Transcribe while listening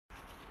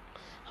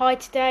Hi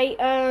today.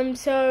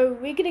 So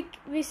in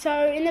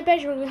the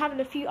bedroom we're having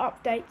a few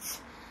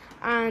updates,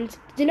 and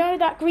do you know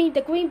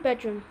the green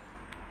bedroom?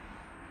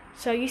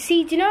 So you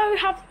see, do you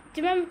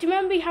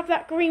remember we have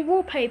that green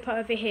wallpaper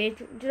over here?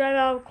 Do you know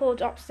how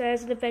called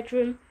upstairs in the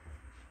bedroom?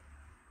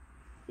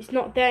 It's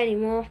not there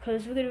anymore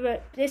because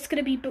it's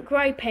gonna be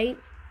grey paint.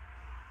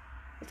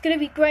 It's gonna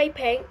be grey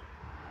paint.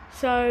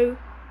 So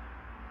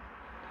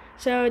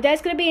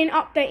there's gonna be an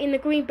update in the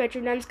green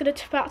bedroom, and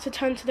it's about to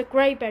turn to the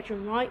grey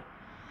bedroom, right?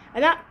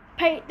 And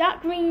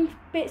that green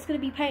bit's gonna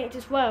be painted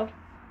as well.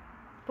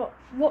 But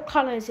what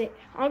colour is it?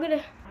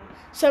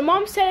 So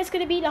Mum said it's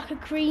gonna be like a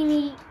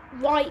greeny,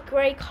 white,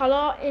 grey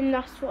colour, and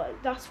that's what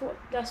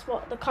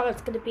the colour's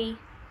gonna be.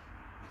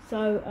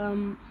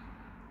 So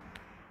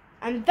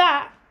and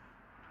that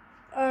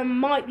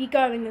might be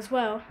going as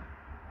well.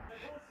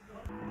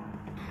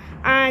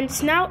 And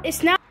it's now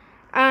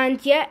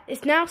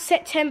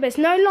September. It's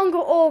no longer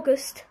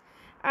August,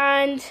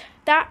 and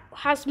that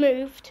has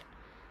moved.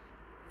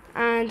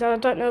 And I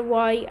don't know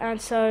why.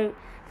 And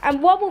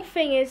one more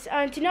thing is,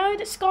 do you know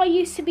that sky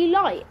used to be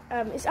light?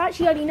 It's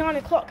actually only 9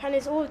 o'clock and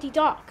it's already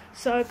dark.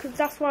 So, because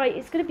that's why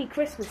it's going to be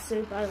Christmas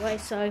soon, by the way.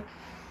 So,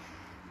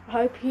 I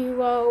hope you're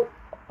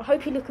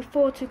looking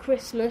forward to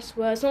Christmas.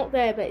 Well, it's not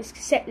there, but it's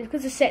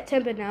because it's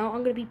September now.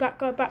 I'm going to be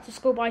going back to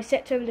school by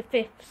September the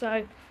 5th.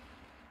 So,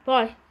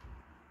 bye.